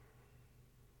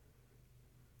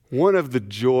One of the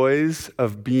joys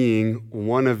of being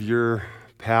one of your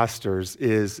pastors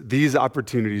is these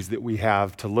opportunities that we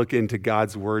have to look into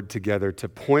God's Word together, to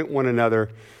point one another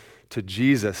to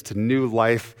Jesus, to new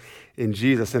life in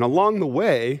Jesus. And along the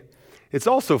way, it's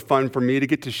also fun for me to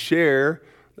get to share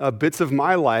bits of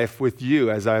my life with you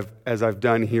as I've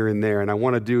done here and there, and I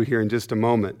want to do here in just a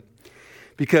moment.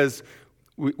 Because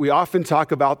we often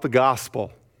talk about the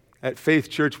gospel. At Faith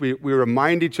Church, we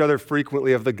remind each other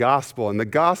frequently of the gospel, and the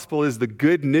gospel is the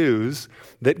good news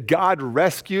that God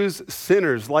rescues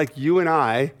sinners like you and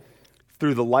I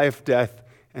through the life, death,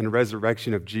 and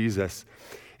resurrection of Jesus.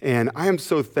 And I am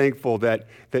so thankful that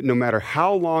no matter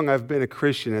how long I've been a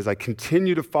Christian, as I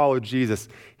continue to follow Jesus,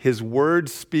 His Word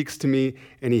speaks to me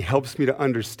and He helps me to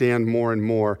understand more and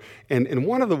more. And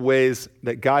one of the ways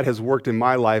that God has worked in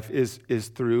my life is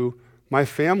through my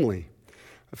family.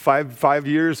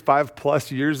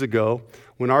 5+ years ago,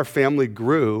 when our family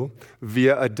grew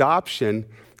via adoption,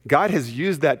 God has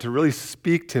used that to really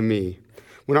speak to me.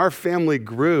 When our family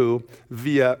grew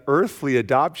via earthly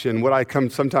adoption, what I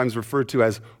sometimes refer to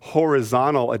as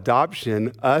horizontal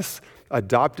adoption, us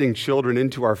adopting children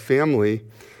into our family,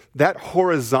 that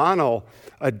horizontal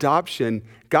adoption,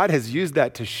 God has used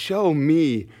that to show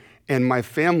me and my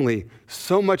family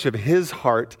so much of His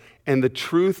heart and the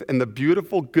truth and the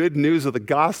beautiful good news of the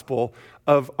gospel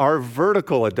of our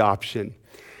vertical adoption.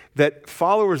 That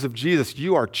followers of Jesus,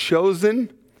 you are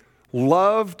chosen,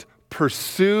 loved,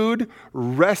 pursued,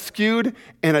 rescued,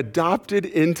 and adopted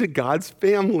into God's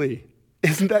family.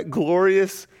 Isn't that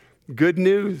glorious good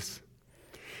news?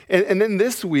 And then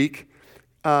this week,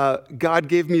 God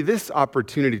gave me this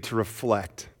opportunity to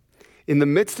reflect. In the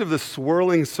midst of the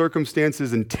swirling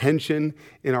circumstances and tension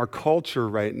in our culture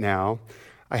right now,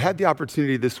 I had the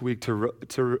opportunity this week to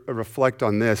reflect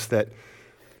on this,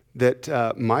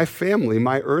 that my family,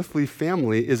 my earthly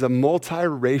family, is a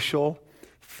multiracial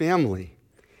family.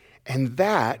 And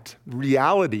that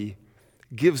reality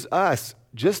gives us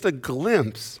just a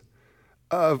glimpse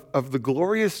of the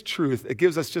glorious truth. It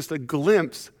gives us just a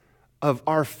glimpse of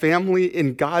our family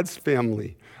in God's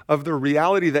family, of the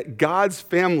reality that God's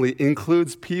family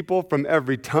includes people from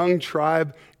every tongue,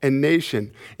 tribe, and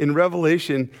nation. In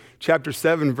Revelation chapter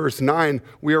 7, verse 9,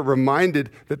 we are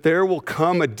reminded that there will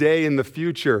come a day in the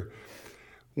future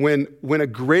when a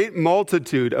great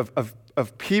multitude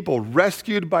of people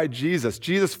rescued by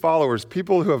Jesus followers,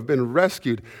 people who have been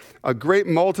rescued, a great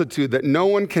multitude that no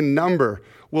one can number,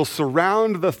 will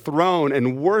surround the throne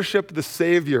and worship the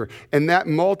Savior. And that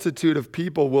multitude of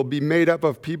people will be made up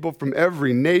of people from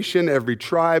every nation, every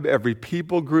tribe, every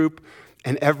people group,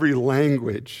 and every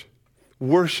language,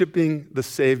 worshiping the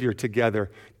Savior together,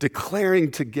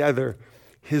 declaring together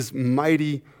His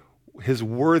mighty, His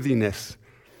worthiness,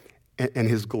 and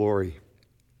His glory.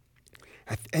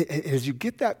 As you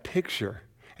get that picture,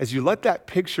 as you let that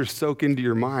picture soak into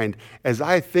your mind, as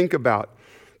I think about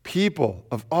people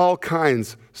of all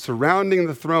kinds surrounding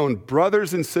the throne,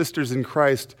 brothers and sisters in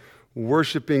Christ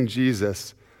worshiping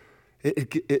Jesus,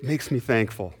 it makes me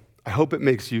thankful. I hope it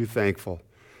makes you thankful.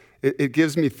 It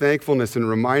gives me thankfulness in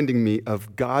reminding me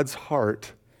of God's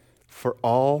heart for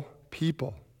all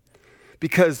people.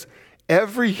 Because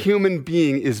every human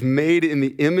being is made in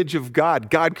the image of God.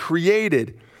 God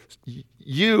created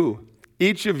you,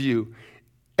 each of you,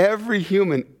 every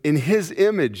human in His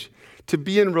image to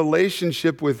be in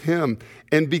relationship with Him.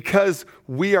 And because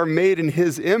we are made in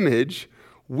His image,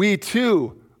 we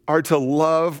too are to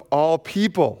love all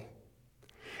people.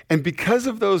 And because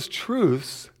of those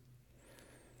truths,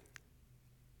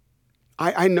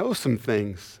 I know some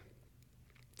things.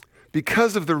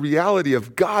 Because of the reality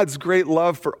of God's great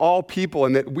love for all people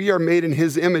and that we are made in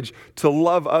His image to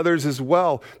love others as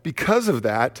well, because of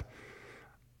that,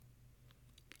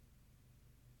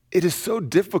 it is so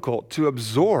difficult to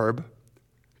absorb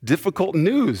difficult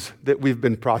news that we've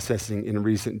been processing in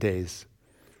recent days.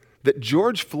 That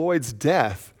George Floyd's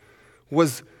death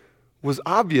was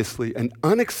obviously an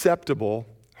unacceptable,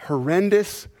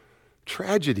 horrendous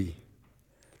tragedy.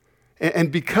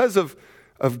 And because of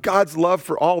God's love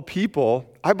for all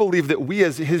people, I believe that we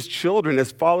as His children,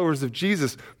 as followers of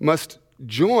Jesus, must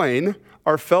join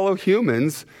our fellow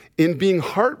humans in being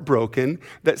heartbroken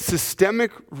that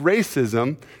systemic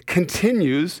racism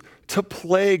continues to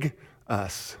plague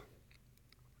us.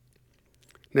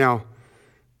 Now,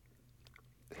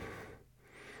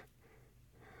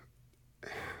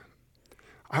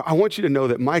 I want you to know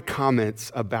that my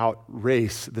comments about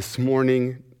race this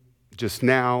morning, just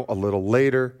now, a little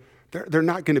later, they're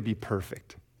not going to be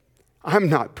perfect. I'm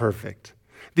not perfect.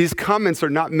 These comments are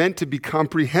not meant to be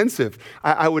comprehensive.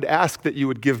 I would ask that you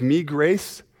would give me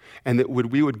grace and that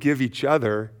we would give each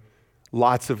other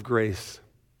lots of grace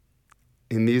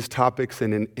in these topics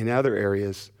and in other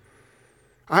areas.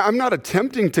 I'm not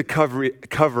attempting to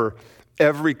cover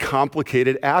every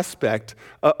complicated aspect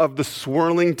of the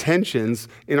swirling tensions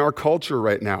in our culture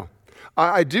right now.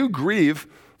 I do grieve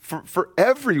for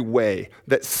every way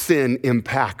that sin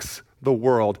impacts the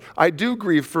world. I do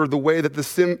grieve for the way that the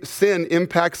sin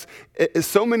impacts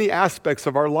so many aspects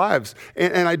of our lives.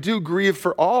 And I do grieve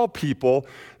for all people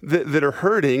that are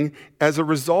hurting as a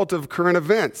result of current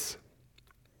events.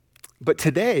 But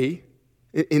today,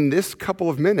 in this couple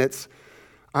of minutes,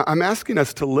 I'm asking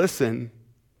us to listen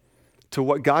to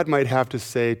what God might have to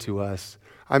say to us.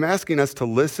 I'm asking us to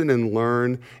listen and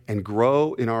learn and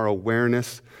grow in our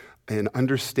awareness and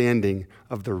understanding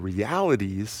of the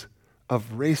realities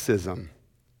of racism.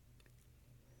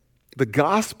 The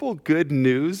gospel good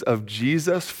news of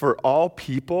Jesus for all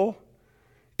people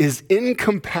is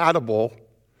incompatible.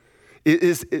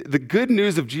 The good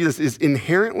news of Jesus is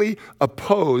inherently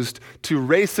opposed to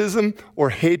racism or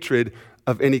hatred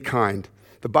of any kind.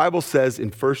 The Bible says in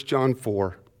 1 John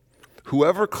 4,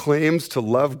 whoever claims to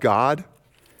love God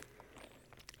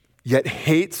yet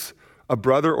hates a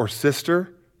brother or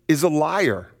sister is a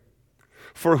liar.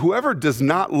 For whoever does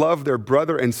not love their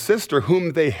brother and sister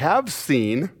whom they have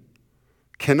seen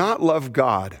cannot love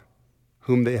God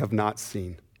whom they have not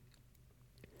seen.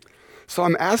 So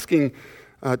I'm asking,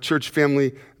 church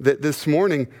family, that this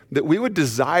morning that we would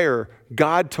desire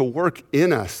God to work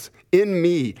in us, in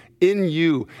me, in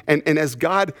you. And as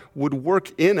God would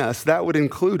work in us, that would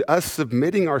include us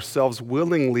submitting ourselves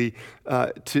willingly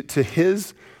to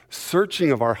His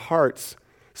searching of our hearts,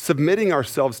 submitting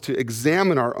ourselves to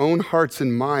examine our own hearts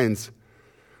and minds.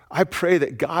 I pray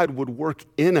that God would work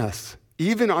in us,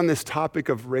 even on this topic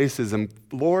of racism.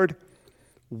 Lord,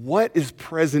 what is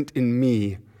present in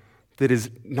me that is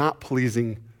not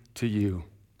pleasing to you?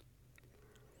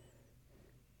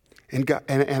 And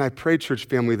I pray, church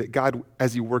family, that God,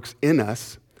 as He works in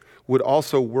us, would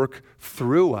also work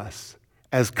through us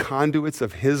as conduits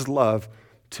of His love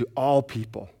to all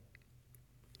people.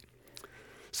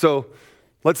 So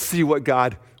let's see what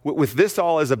God, with this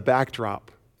all as a backdrop,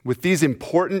 with these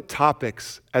important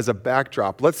topics as a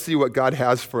backdrop, let's see what God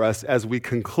has for us as we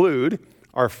conclude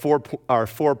our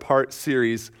four-part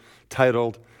series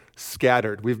titled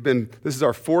Scattered. This is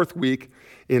our fourth week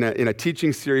in a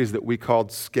teaching series that we called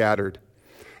Scattered.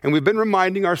 And we've been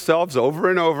reminding ourselves over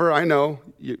and over, I know,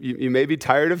 you may be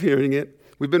tired of hearing it,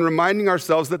 we've been reminding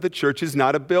ourselves that the church is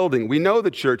not a building. We know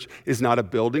the church is not a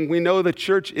building. We know the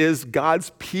church is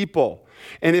God's people.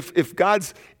 And if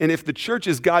the church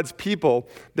is God's people,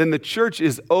 then the church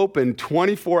is open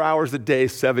 24 hours a day,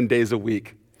 7 days a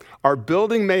week. Our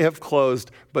building may have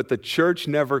closed, but the church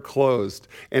never closed.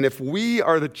 And if we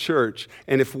are the church,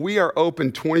 and if we are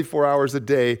open 24 hours a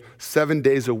day, 7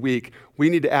 days a week, we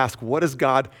need to ask, what does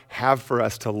God have for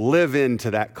us to live into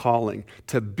that calling?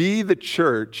 To be the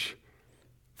church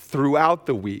throughout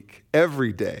the week,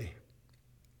 every day.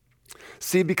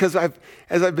 See, because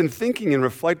as I've been thinking and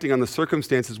reflecting on the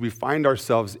circumstances we find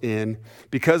ourselves in,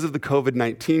 because of the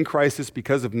COVID-19 crisis,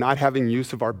 because of not having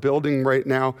use of our building right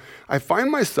now, I find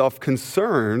myself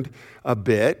concerned a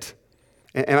bit,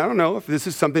 and I don't know if this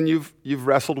is something you've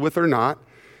wrestled with or not.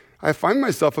 I find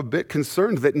myself a bit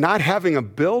concerned that not having a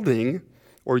building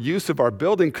or use of our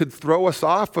building could throw us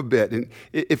off a bit. And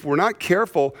if we're not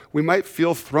careful, we might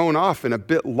feel thrown off and a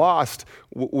bit lost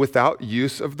without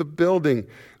use of the building.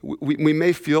 We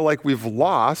may feel like we've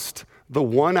lost the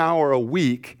 1 hour a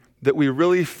week that we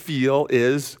really feel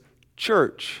is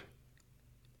church.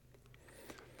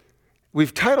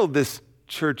 We've titled this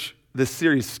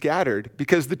series Scattered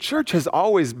because the church has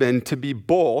always been to be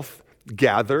both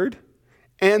gathered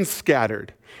and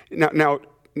scattered. Now,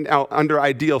 under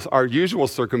our usual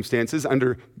circumstances,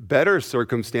 under better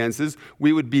circumstances,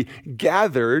 we would be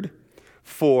gathered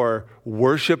for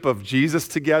worship of Jesus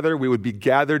together. We would be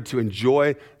gathered to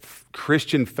enjoy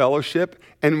Christian fellowship,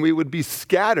 and we would be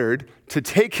scattered to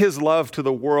take His love to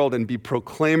the world and be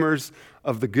proclaimers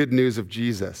of the good news of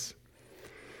Jesus.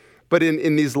 But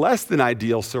in these less than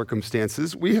ideal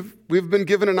circumstances, we've been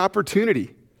given an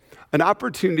opportunity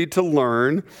to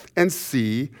learn and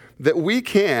see that we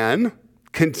can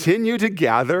continue to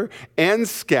gather and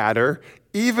scatter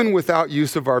even without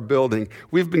use of our building.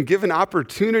 We've been given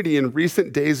opportunity in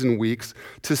recent days and weeks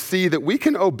to see that we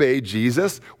can obey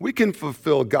Jesus, we can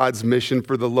fulfill God's mission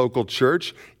for the local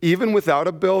church, even without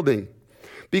a building.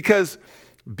 Because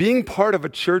being part of a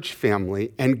church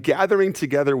family and gathering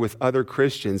together with other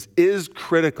Christians is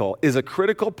a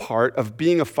critical part of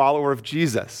being a follower of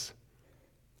Jesus.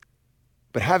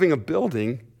 But having a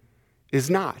building is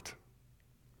not.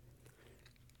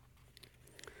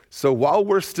 So while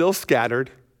we're still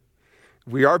scattered,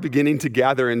 we are beginning to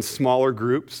gather in smaller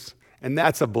groups, and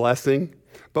that's a blessing.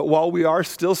 But while we are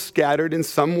still scattered in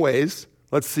some ways,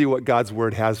 let's see what God's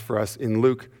word has for us in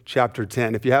Luke chapter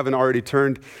 10. If you haven't already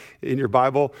turned in your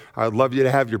Bible, I'd love you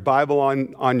to have your Bible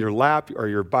on your lap or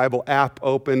your Bible app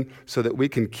open so that we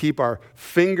can keep our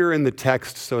finger in the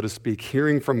text, so to speak,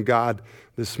 hearing from God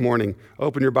this morning.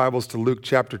 Open your Bibles to Luke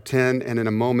chapter 10, and in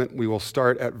a moment we will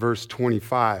start at verse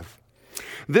 25.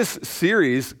 This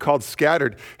series called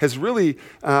Scattered has really,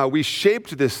 we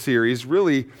shaped this series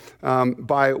really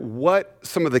by what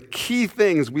some of the key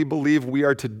things we believe we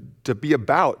are to be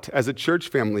about as a church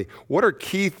family. What are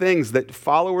key things that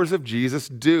followers of Jesus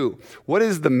do? What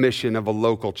is the mission of a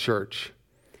local church?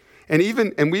 And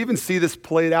we even see this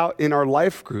played out in our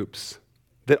life groups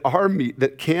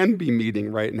that can be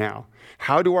meeting right now.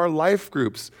 How do our life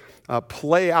groups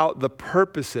play out the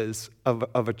purposes of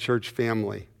a church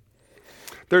family?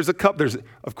 There's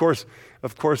of course,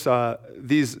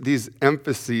 these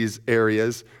emphases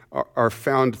areas are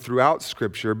found throughout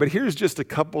Scripture, but here's just a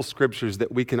couple scriptures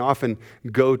that we can often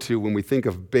go to when we think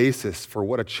of basis for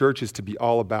what a church is to be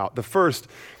all about. The first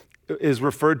is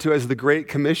referred to as the Great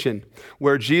Commission,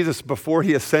 where Jesus, before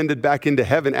he ascended back into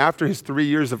heaven, after his 3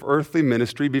 years of earthly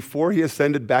ministry, before he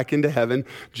ascended back into heaven,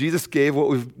 Jesus gave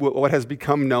what has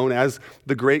become known as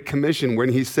the Great Commission,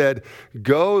 when he said,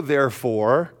 "Go,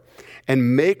 therefore,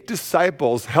 and make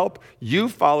disciples." Help you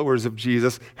followers of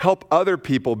Jesus, help other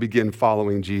people begin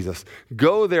following Jesus.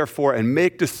 "Go, therefore, and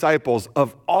make disciples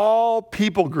of all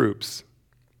people groups."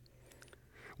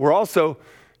 We're also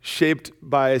shaped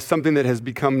by something that has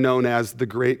become known as the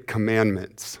Great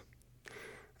Commandments.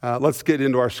 Let's get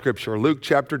into our scripture. Luke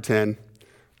chapter 10,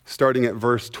 starting at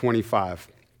verse 25.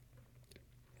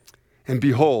 "And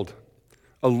behold,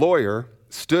 a lawyer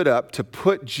stood up to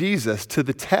put Jesus to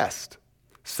the test,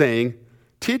 saying,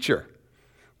 'Teacher,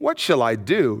 what shall I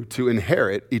do to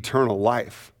inherit eternal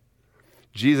life?'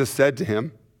 Jesus said to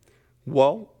him,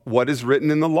 'Well, what is written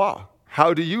in the law?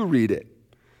 How do you read it?'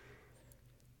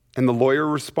 And the lawyer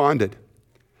responded,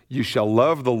 'You shall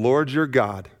love the Lord your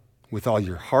God with all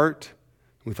your heart,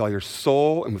 with all your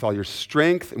soul, and with all your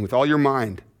strength, and with all your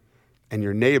mind, and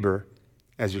your neighbor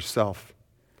as yourself.'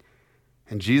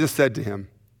 And Jesus said to him,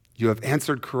 'You have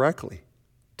answered correctly.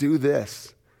 Do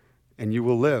this, and you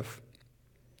will live.'"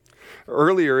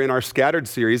 Earlier in our Scattered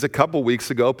series, a couple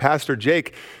weeks ago, Pastor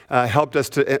Jake helped us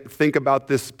to think about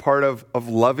this part of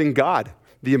loving God,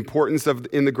 the importance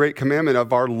in the Great Commandment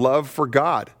of our love for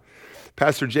God.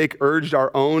 Pastor Jake urged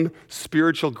our own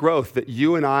spiritual growth, that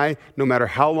you and I, no matter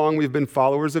how long we've been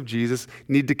followers of Jesus,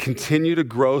 need to continue to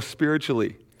grow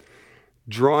spiritually,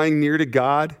 drawing near to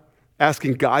God,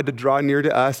 asking God to draw near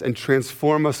to us and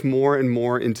transform us more and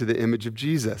more into the image of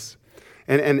Jesus.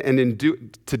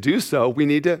 To do so, we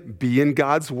need to be in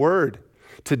God's Word.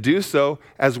 To do so,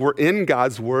 as we're in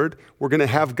God's Word, we're going to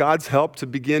have God's help to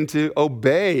begin to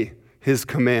obey His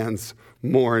commands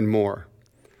more and more.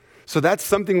 So that's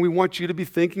something we want you to be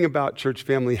thinking about, church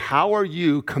family. How are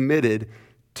you committed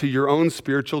to your own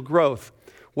spiritual growth?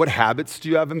 What habits do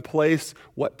you have in place?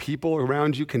 What people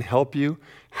around you can help you?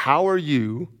 How are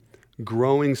you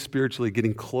growing spiritually,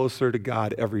 getting closer to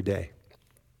God every day?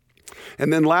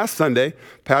 And then last Sunday,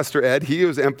 Pastor Ed, he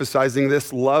was emphasizing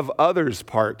this love others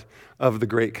part of the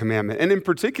Great Commandment. And in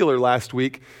particular, last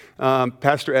week,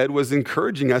 Pastor Ed was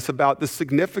encouraging us about the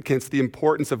significance, the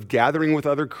importance of gathering with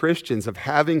other Christians, of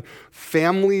having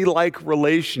family-like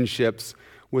relationships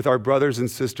with our brothers and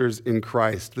sisters in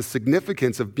Christ, the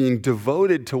significance of being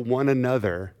devoted to one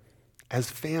another as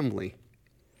family.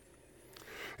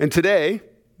 And today,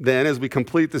 then, as we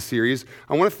complete the series,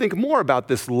 I want to think more about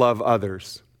this love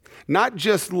others. Not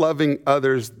just loving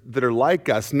others that are like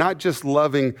us, not just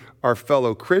loving our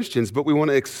fellow Christians, but we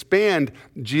want to expand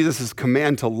Jesus'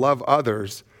 command to love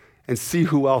others and see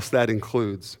who else that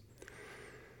includes.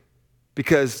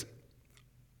 Because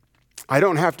I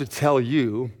don't have to tell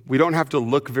you, we don't have to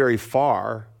look very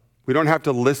far, we don't have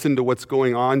to listen to what's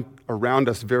going on around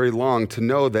us very long to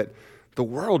know that the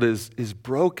world is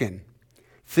broken.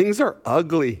 Things are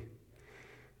ugly.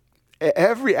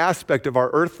 Every aspect of our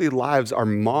earthly lives are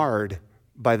marred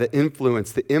by the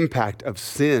influence, the impact of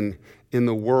sin in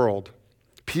the world.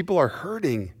 People are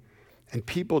hurting, and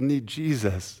people need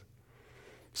Jesus.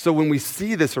 So when we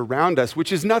see this around us,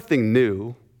 which is nothing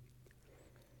new,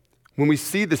 when we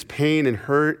see this pain and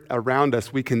hurt around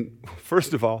us, we can,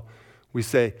 first of all, we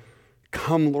say,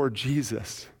 "Come, Lord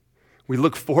Jesus." We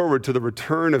look forward to the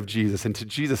return of Jesus and to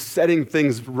Jesus setting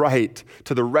things right,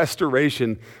 to the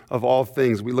restoration of all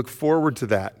things. We look forward to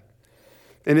that.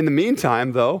 And in the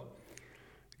meantime, though,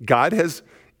 God has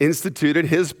instituted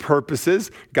his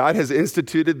purposes. God has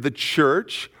instituted the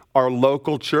church, our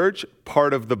local church,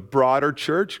 part of the broader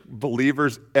church,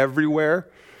 believers everywhere.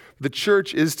 The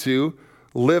church is to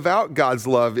live out God's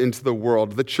love into the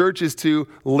world. The church is to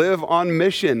live on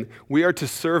mission. We are to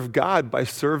serve God by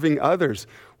serving others.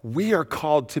 We are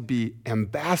called to be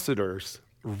ambassadors,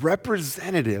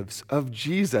 representatives of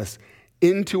Jesus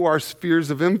into our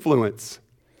spheres of influence.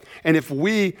 And if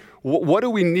what do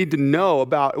we need to know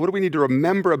about, what do we need to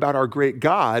remember about our great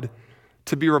God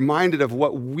to be reminded of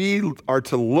what we are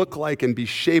to look like and be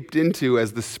shaped into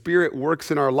as the Spirit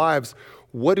works in our lives?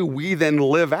 What do we then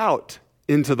live out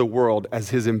into the world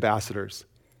as his ambassadors?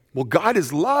 Well, God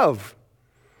is love.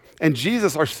 And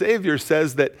Jesus, our Savior,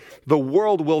 says that the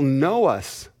world will know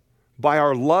us by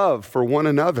our love for one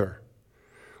another.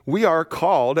 We are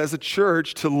called as a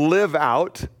church to live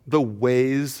out the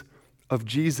ways of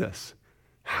Jesus.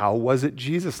 How was it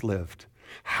Jesus lived?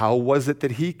 How was it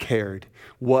that he cared?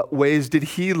 What ways did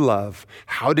he love?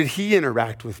 How did he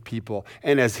interact with people?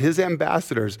 And as his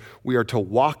ambassadors, we are to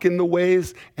walk in the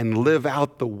ways and live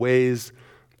out the ways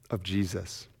of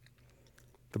Jesus.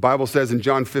 The Bible says in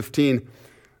John 15,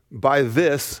 "By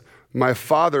this my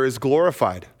Father is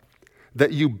glorified,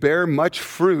 that you bear much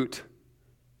fruit,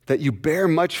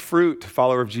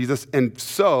 follower of Jesus, and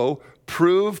so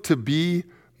prove to be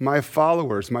my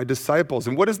followers, my disciples."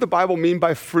 And what does the Bible mean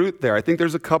by fruit there? I think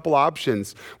there's a couple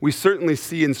options. We certainly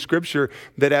see in Scripture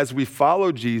that as we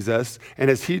follow Jesus and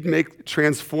as he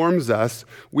transforms us,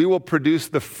 we will produce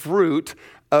the fruit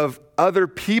of other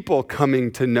people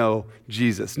coming to know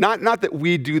Jesus. Not that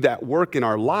we do that work in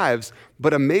our lives,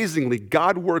 but amazingly,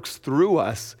 God works through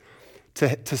us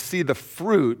to see the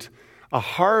fruit, a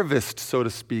harvest, so to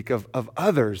speak, of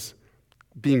others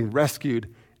being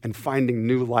rescued and finding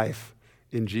new life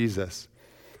in Jesus.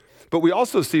 But we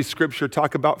also see Scripture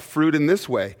talk about fruit in this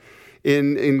way.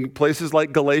 In places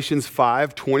like Galatians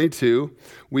 5:22,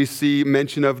 we see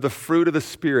mention of the fruit of the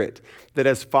Spirit, that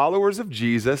as followers of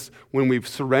Jesus, when we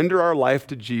surrender our life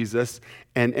to Jesus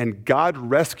and God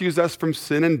rescues us from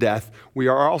sin and death, we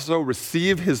are also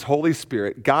receive his Holy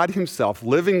Spirit, God himself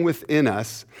living within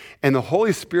us, and the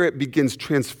Holy Spirit begins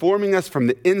transforming us from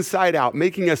the inside out,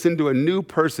 making us into a new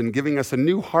person, giving us a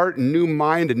new heart, a new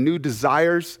mind, and new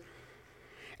desires,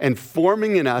 and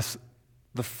forming in us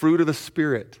the fruit of the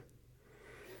Spirit.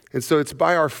 And so it's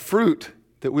by our fruit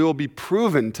that we will be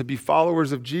proven to be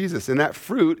followers of Jesus. And that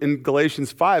fruit in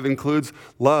Galatians 5 includes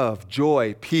love,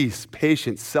 joy, peace,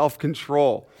 patience,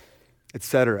 self-control,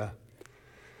 etc.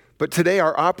 But today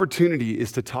our opportunity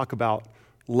is to talk about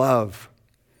love.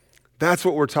 That's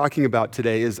what we're talking about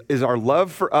today, is our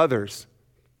love for others.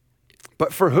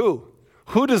 But for who?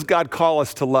 Who does God call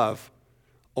us to love?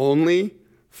 Only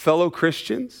fellow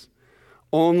Christians?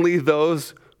 Only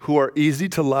those who are easy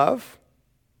to love?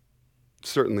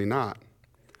 Certainly not.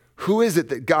 Who is it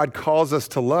that God calls us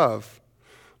to love?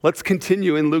 Let's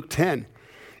continue in Luke 10.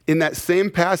 In that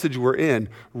same passage we're in,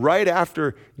 right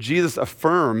after Jesus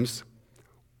affirms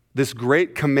this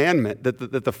great commandment,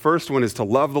 that the first one is to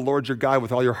love the Lord your God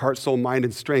with all your heart, soul, mind,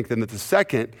 and strength, and that the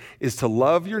second is to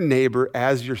love your neighbor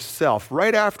as yourself.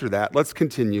 Right after that, let's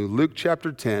continue. Luke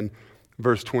chapter 10,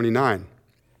 verse 29.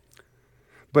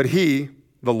 But he,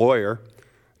 the lawyer,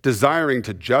 desiring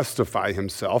to justify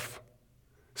himself,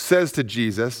 says to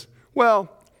Jesus, "Well,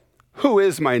 who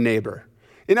is my neighbor?"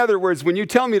 In other words, when you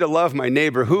tell me to love my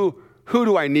neighbor, who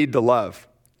do I need to love?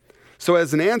 So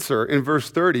as an answer, in verse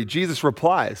 30, Jesus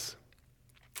replies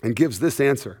and gives this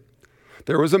answer.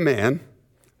 There was a man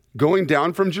going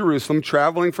down from Jerusalem,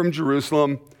 traveling from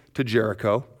Jerusalem to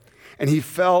Jericho, and he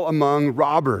fell among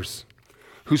robbers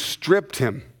who stripped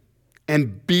him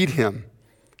and beat him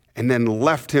and then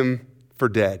left him for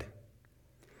dead.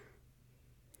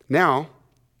 Now,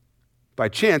 by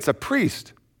chance, a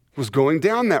priest was going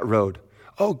down that road.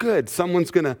 Oh, good, someone's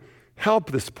going to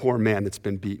help this poor man that's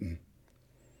been beaten.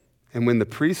 And when the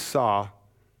priest saw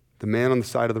the man on the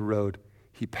side of the road,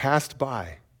 he passed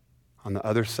by on the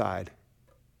other side,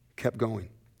 kept going.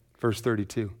 Verse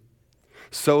 32.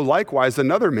 So likewise,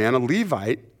 another man, a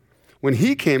Levite, when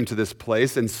he came to this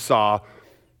place and saw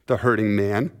the hurting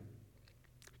man,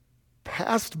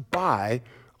 passed by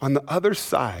on the other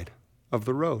side of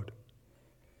the road.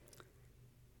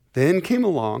 Then came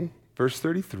along, verse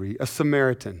 33, a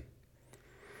Samaritan.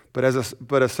 But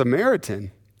a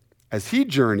Samaritan, as he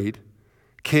journeyed,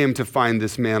 came to find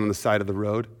this man on the side of the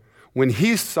road. When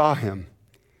he saw him,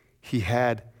 he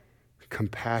had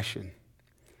compassion.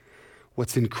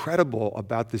 What's incredible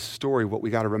about this story, what we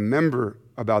got to remember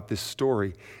about this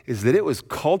story, is that it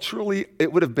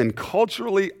would have been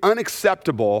culturally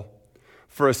unacceptable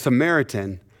for a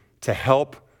Samaritan to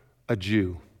help a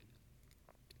Jew.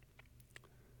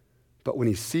 But when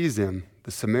he sees him,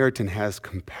 the Samaritan has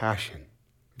compassion.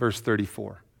 Verse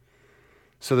 34.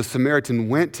 So the Samaritan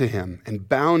went to him and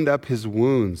bound up his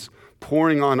wounds,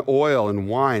 pouring on oil and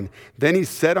wine. Then he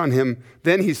set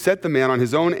the man on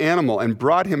his own animal and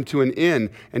brought him to an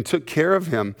inn and took care of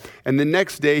him. And the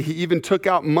next day he even took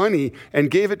out money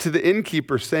and gave it to the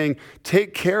innkeeper, saying,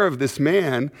 "Take care of this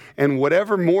man, and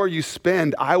whatever more you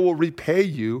spend, I will repay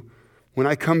you when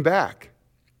I come back."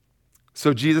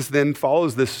 So Jesus then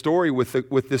follows this story with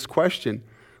this question: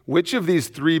 which of these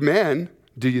three men,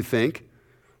 do you think,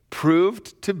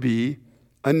 proved to be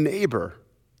a neighbor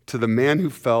to the man who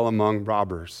fell among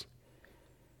robbers?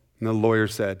 And the lawyer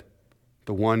said,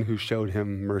 "The one who showed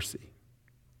him mercy."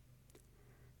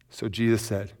 So Jesus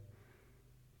said,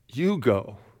 You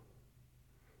go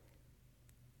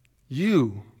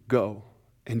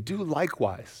and do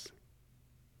likewise."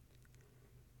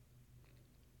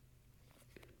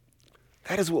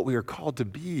 That is what we are called to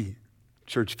be,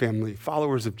 church family,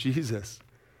 followers of Jesus.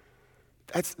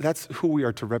 That's who we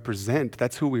are to represent.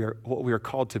 That's what we are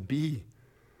called to be.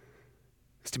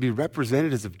 Is to be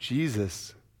representatives of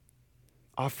Jesus,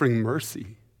 offering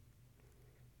mercy,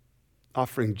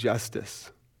 offering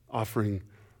justice, offering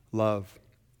love.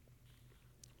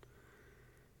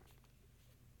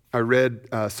 I read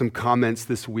some comments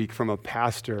this week from a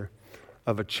pastor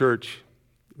of a church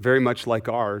very much like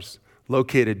ours,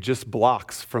 located just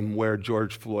blocks from where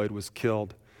George Floyd was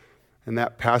killed. And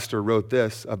that pastor wrote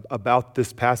this about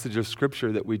this passage of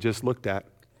Scripture that we just looked at.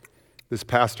 This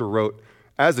pastor wrote,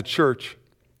 "As a church,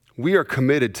 we are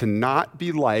committed to not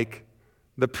be like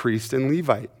the priest and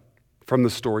Levite from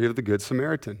the story of the Good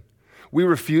Samaritan. We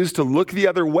refuse to look the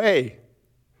other way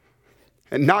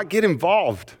and not get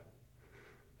involved.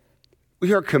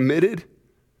 We are committed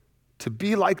to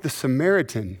be like the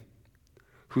Samaritan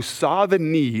who saw the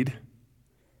need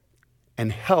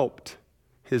and helped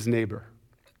his neighbor."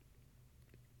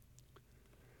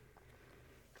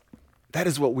 That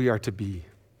is what we are to be.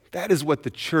 That is what the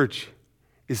church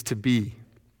is to be.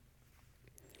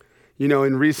 You know,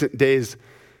 in recent days,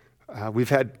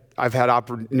 I've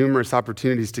had numerous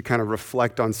opportunities to kind of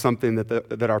reflect on something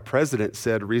that our president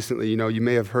said recently. You know, you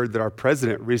may have heard that our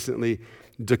president recently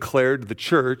declared the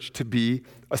church to be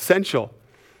essential.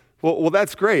 Well,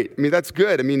 that's great. I mean, that's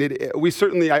good. I mean, we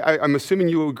certainly, I'm assuming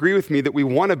you will agree with me that we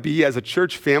want to be, as a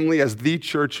church family, as the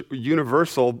church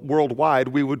universal worldwide,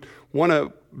 we would want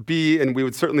to be, and we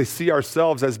would certainly see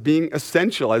ourselves as being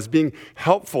essential, as being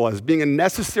helpful, as being a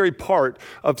necessary part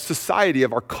of society,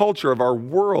 of our culture, of our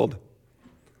world.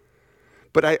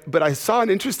 But I saw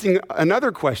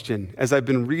another question as I've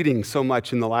been reading so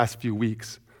much in the last few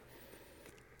weeks.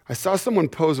 I saw someone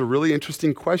pose a really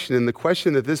interesting question, and the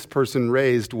question that this person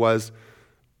raised was,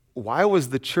 why was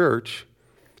the church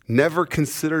never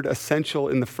considered essential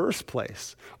in the first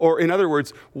place? Or in other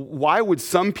words, why would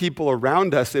some people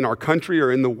around us in our country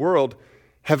or in the world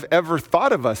have ever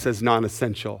thought of us as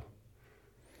non-essential?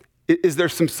 Is there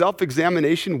some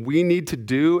self-examination we need to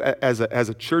do as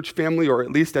a church family, or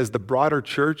at least as the broader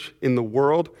church in the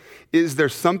world? Is there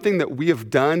something that we have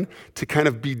done to kind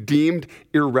of be deemed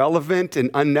irrelevant and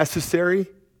unnecessary?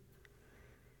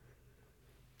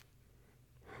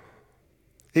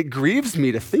 It grieves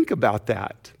me to think about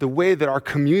that, the way that our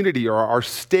community or our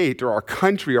state or our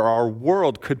country or our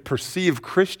world could perceive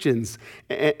Christians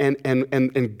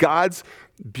and God's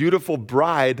beautiful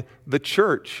bride, the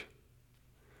church.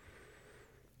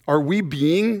 Are we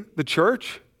being the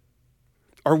church?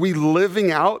 Are we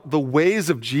living out the ways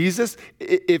of Jesus?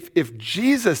 If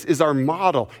Jesus is our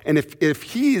model, and if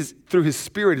he is, through his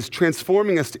Spirit, is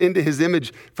transforming us into his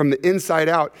image from the inside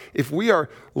out, if we are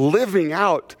living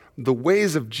out the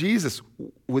ways of Jesus,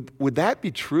 would that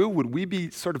be true? Would we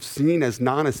be sort of seen as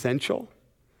non-essential?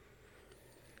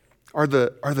 Are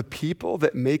the people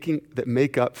that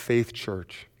make up Faith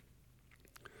Church,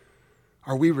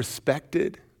 are we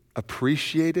respected,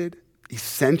 appreciated,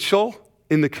 essential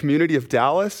in the community of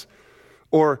Dallas?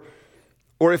 Or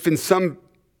if in some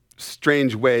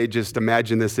strange way, just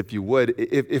imagine this if you would,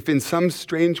 if in some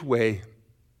strange way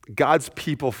God's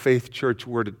people, Faith Church,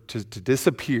 were to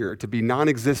disappear, to be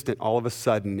non-existent all of a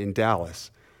sudden in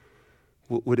Dallas,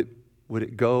 would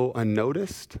it go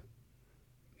unnoticed?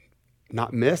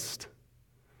 Not missed?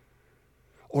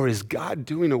 Or is God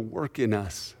doing a work in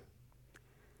us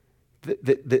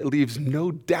that leaves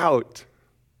no doubt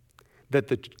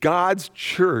that God's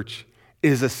church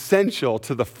is essential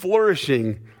to the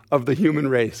flourishing of the human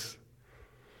race?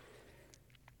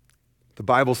 The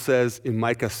Bible says in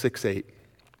Micah 6:8,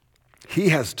 "He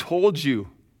has told you,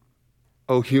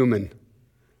 O human,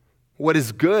 what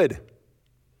is good.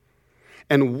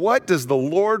 And what does the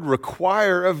Lord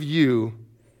require of you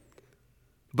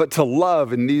but to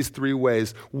love in these three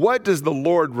ways. What does the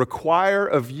Lord require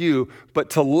of you but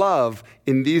to love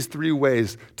in these three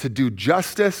ways? To do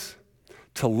justice,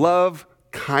 to love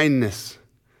kindness,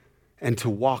 and to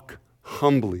walk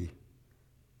humbly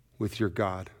with your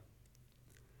God.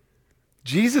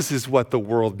 Jesus is what the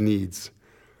world needs.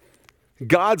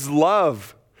 God's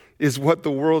love is what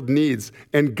the world needs.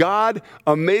 And God,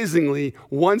 amazingly,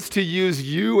 wants to use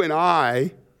you and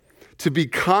I to be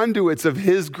conduits of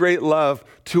his great love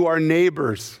to our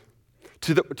neighbors,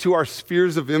 to our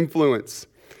spheres of influence.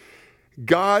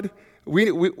 God,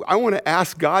 I want to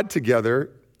ask God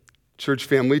together, church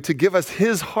family, to give us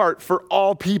his heart for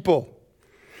all people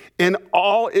and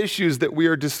all issues that we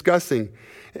are discussing.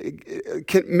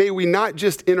 May we not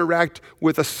just interact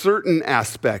with a certain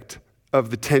aspect of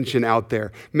the tension out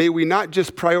there. May we not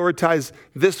just prioritize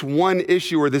this one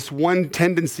issue or this one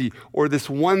tendency or this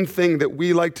one thing that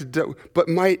we like to do, but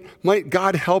might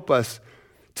God help us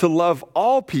to love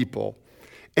all people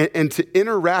and to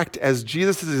interact as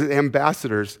Jesus'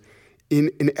 ambassadors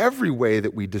in every way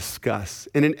that we discuss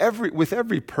and with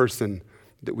every person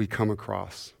that we come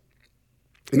across.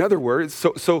 In other words,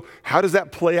 so how does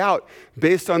that play out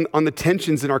based on the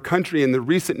tensions in our country and the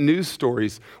recent news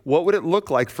stories? What would it look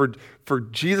like for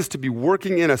Jesus to be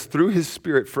working in us through his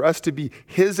Spirit, for us to be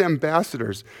his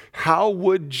ambassadors? How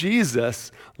would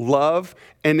Jesus love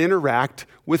and interact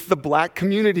with the Black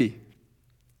community?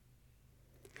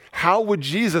 How would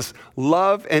Jesus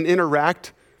love and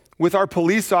interact with our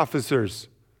police officers,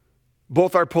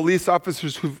 both our police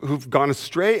officers who've gone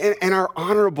astray and our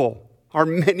honorable, our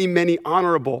many, many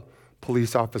honorable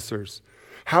police officers?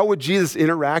 How would Jesus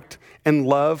interact and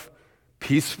love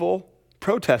peaceful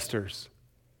protesters?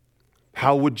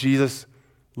 How would Jesus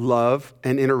love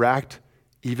and interact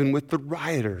even with the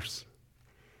rioters?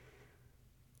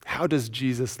 How does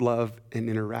Jesus love and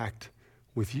interact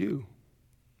with you,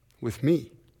 with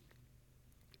me?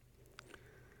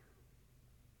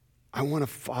 I want to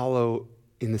follow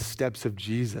in the steps of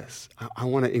Jesus. I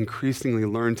want to increasingly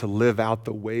learn to live out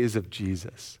the ways of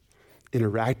Jesus,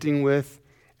 interacting with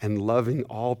and loving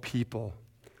all people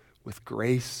with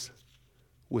grace,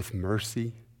 with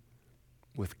mercy,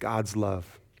 with God's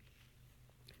love.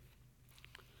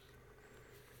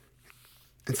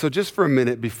 And so just for a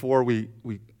minute before we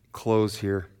close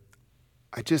here,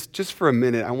 just for a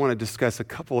minute, I want to discuss a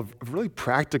couple of really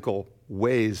practical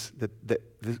ways that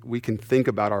we can think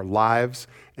about our lives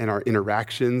and our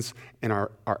interactions and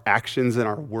our actions and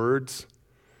our words.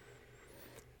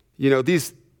 You know,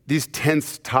 these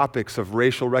tense topics of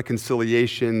racial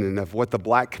reconciliation and of what the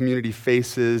Black community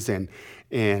faces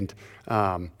and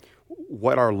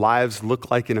what our lives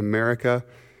look like in America,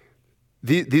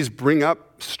 these bring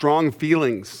up strong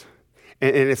feelings.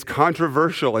 And it's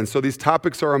controversial, and so these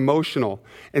topics are emotional.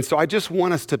 And so I just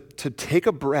want us to take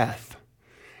a breath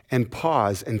and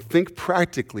pause and think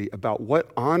practically about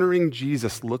what honoring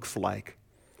Jesus looks like,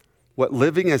 what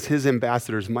living as his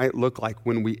ambassadors might look like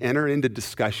when we enter into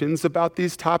discussions about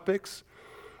these topics,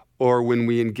 or when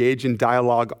we engage in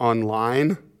dialogue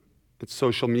online, at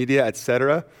social media,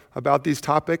 etc., about these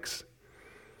topics.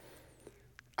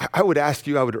 I would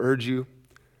urge you,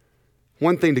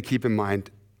 one thing to keep in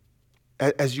mind,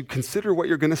 as you consider what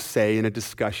you're going to say in a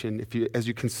discussion, as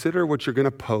you consider what you're going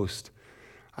to post,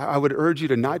 I would urge you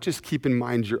to not just keep in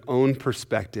mind your own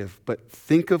perspective, but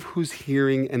think of who's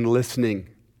hearing and listening.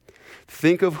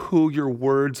 Think of who your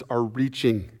words are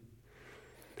reaching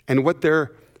and what their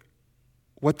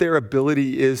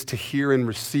ability is to hear and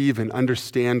receive and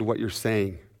understand what you're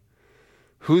saying.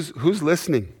 Who's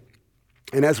listening?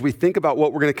 And as we think about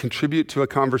what we're going to contribute to a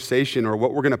conversation or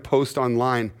what we're going to post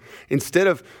online, instead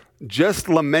of just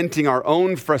lamenting our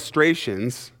own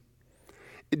frustrations,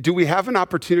 do we have an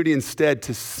opportunity instead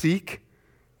to seek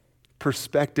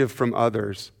perspective from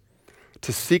others,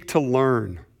 to seek to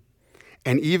learn,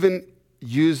 and even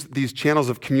use these channels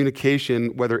of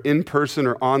communication, whether in person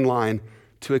or online,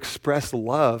 to express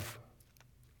love,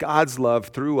 God's love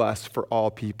through us for all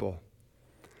people?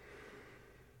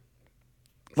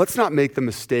 Let's not make the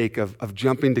mistake of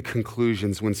jumping to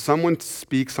conclusions when someone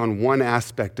speaks on one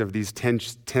aspect of these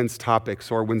tense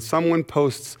topics, or when someone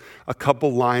posts a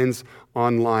couple lines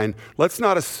online. Let's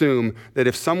not assume that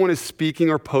if someone is speaking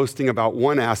or posting about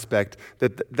one aspect,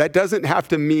 that doesn't have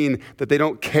to mean that they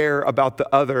don't care about the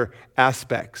other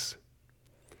aspects.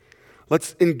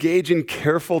 Let's engage in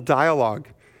careful dialogue.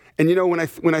 And you know, when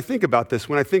I think about this,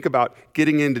 when I think about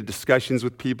getting into discussions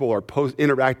with people or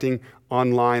interacting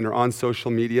online or on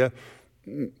social media,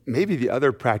 maybe the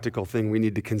other practical thing we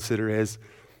need to consider is,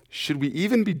 should we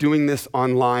even be doing this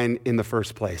online in the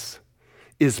first place?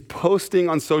 Is posting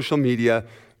on social media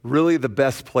really the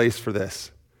best place for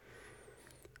this?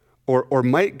 Or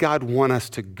might God want us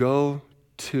to go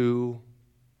to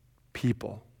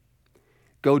people,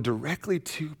 go directly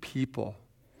to people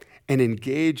and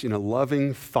engage in a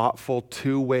loving, thoughtful,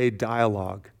 two-way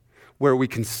dialogue where we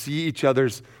can see each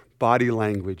other's body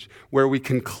language, where we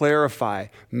can clarify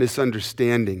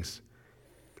misunderstandings?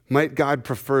 Might God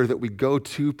prefer that we go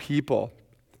to people,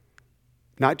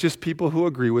 not just people who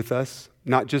agree with us,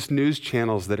 not just news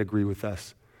channels that agree with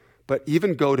us, but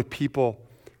even go to people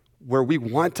where we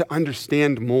want to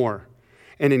understand more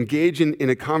and engage in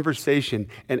a conversation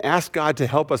and ask God to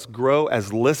help us grow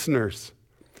as listeners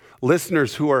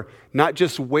who are not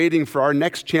just waiting for our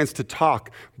next chance to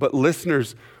talk, but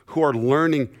listeners who are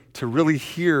learning to really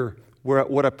hear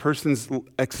what a person's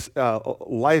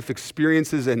life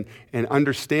experiences and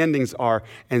understandings are,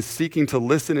 and seeking to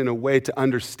listen in a way to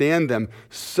understand them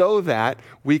so that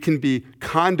we can be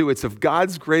conduits of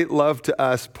God's great love to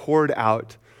us poured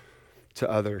out to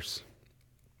others.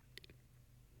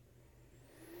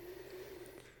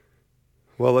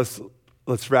 Well,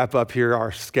 let's wrap up here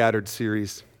our Scattered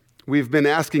series. We've been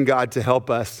asking God to help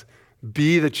us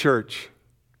be the church.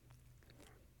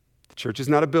 The church is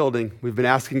not a building. We've been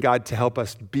asking God to help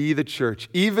us be the church,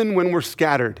 even when we're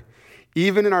scattered,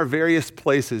 even in our various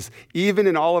places, even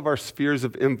in all of our spheres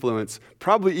of influence,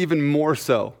 probably even more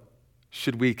so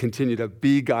should we continue to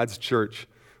be God's church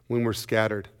when we're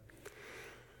scattered.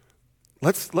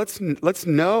 Let's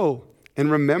know and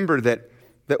remember that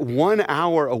 1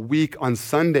 hour a week on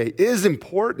Sunday is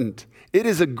important. It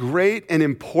is a great and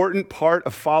important part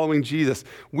of following Jesus.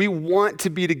 We want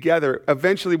to be together.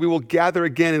 Eventually, we will gather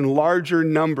again in larger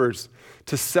numbers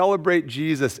to celebrate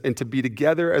Jesus and to be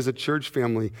together as a church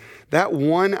family. That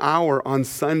 1 hour on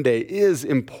Sunday is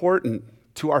important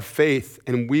to our faith,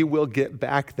 and we will get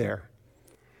back there.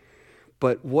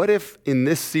 But what if in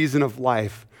this season of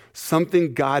life,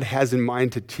 something God has in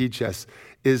mind to teach us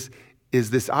is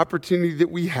this opportunity that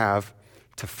we have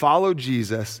to follow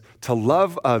Jesus, to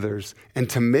love others, and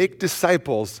to make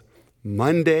disciples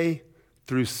Monday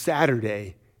through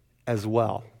Saturday as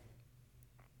well.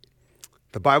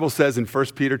 The Bible says in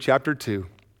 1 Peter chapter 2,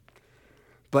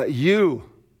 "But you,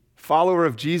 follower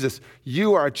of Jesus,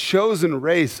 you are a chosen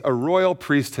race, a royal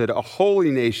priesthood, a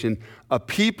holy nation, a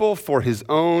people for his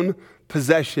own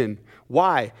possession."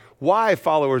 Why? Why,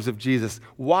 followers of Jesus?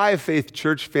 Why, Faith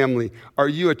Church family, are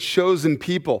you a chosen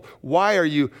people? Why are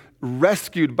you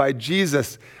rescued by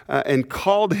Jesus and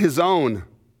called his own?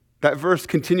 That verse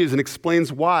continues and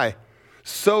explains why.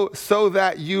 So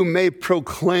that you may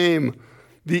proclaim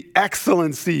the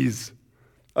excellencies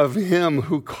of him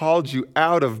who called you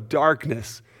out of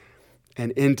darkness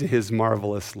and into his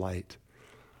marvelous light.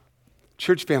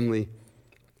 Church family,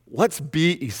 let's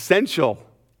be essential.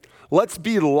 Let's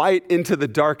be light into the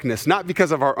darkness, not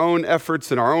because of our own efforts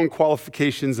and our own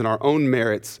qualifications and our own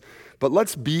merits, but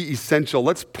let's be essential.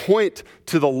 Let's point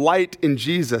to the light in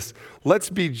Jesus. Let's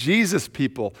be Jesus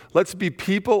people. Let's be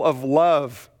people of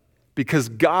love because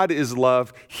God is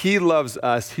love. He loves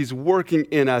us. He's working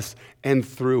in us and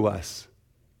through us.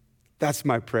 That's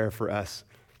my prayer for us,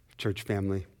 church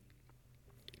family.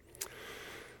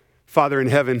 Father in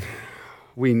heaven,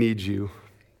 we need you.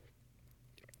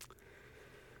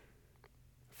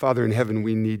 Father in heaven,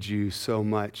 we need you so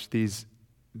much. These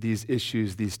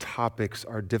issues, these topics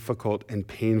are difficult and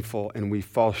painful, and we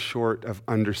fall short of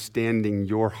understanding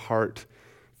your heart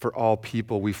for all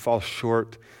people. We fall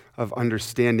short of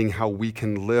understanding how we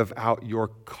can live out your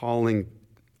calling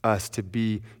us to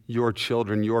be your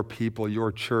children, your people,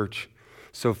 your church.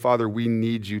 So, Father, we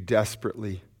need you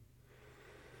desperately.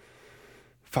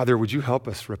 Father, would you help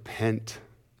us repent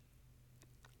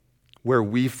where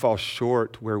we fall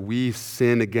short, where we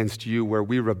sin against you, where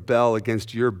we rebel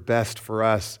against your best for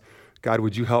us? God,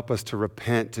 would you help us to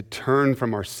repent, to turn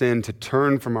from our sin, to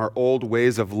turn from our old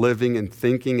ways of living and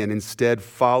thinking, and instead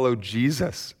follow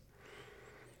Jesus?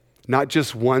 Not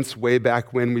just once way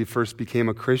back when we first became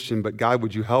a Christian, but God,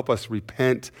 would you help us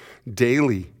repent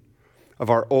daily of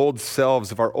our old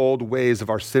selves, of our old ways, of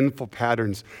our sinful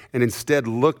patterns, and instead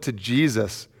look to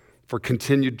Jesus for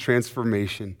continued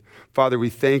transformation. Father, we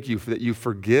thank you that you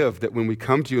forgive, that when we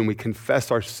come to you and we confess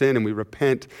our sin and we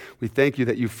repent, we thank you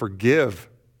that you forgive.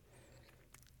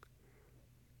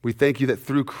 We thank you that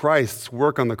through Christ's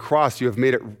work on the cross, you have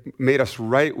made us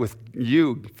right with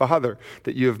you, Father,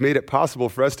 that you have made it possible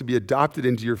for us to be adopted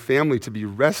into your family, to be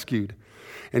rescued.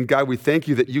 And God, we thank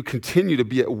you that you continue to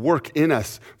be at work in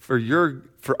us for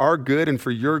our good and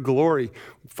for your glory.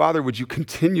 Father, would you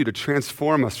continue to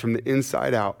transform us from the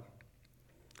inside out?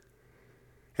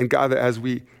 And God, as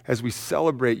we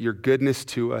celebrate your goodness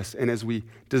to us and as we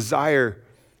desire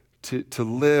to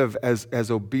live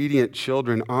as obedient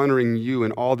children, honoring you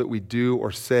in all that we do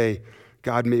or say.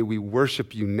 God, may we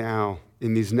worship you now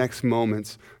in these next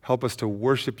moments. Help us to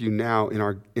worship you now in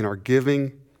our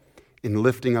giving, in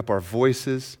lifting up our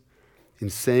voices, in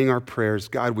saying our prayers.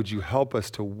 God, would you help us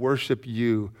to worship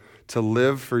you, to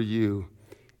live for you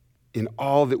in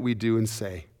all that we do and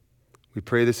say. We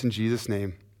pray this in Jesus'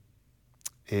 name.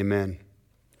 Amen.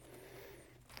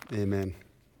 Amen.